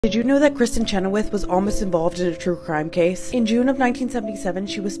Did you know that Kristin Chenoweth was almost involved in a true crime case? In June of 1977,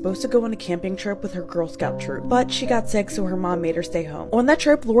 she was supposed to go on a camping trip with her Girl Scout troop, but she got sick, so her mom made her stay home. On that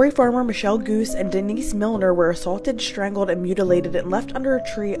trip, Lori Farmer, Michelle Goose, and Denise Milner were assaulted, strangled, and mutilated and left under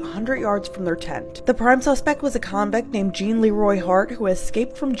a tree 100 yards from their tent. The prime suspect was a convict named Jean Leroy Hart, who had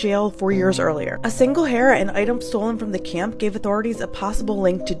escaped from jail 4 years earlier. A single hair and items stolen from the camp gave authorities a possible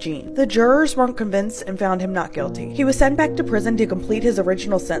link to Jean. The jurors weren't convinced and found him not guilty. He was sent back to prison to complete his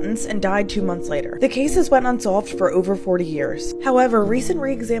original sentence and died 2 months later. The cases went unsolved for over 40 years. However, recent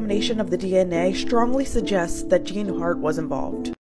re-examination of the DNA strongly suggests that Jean Hart was involved.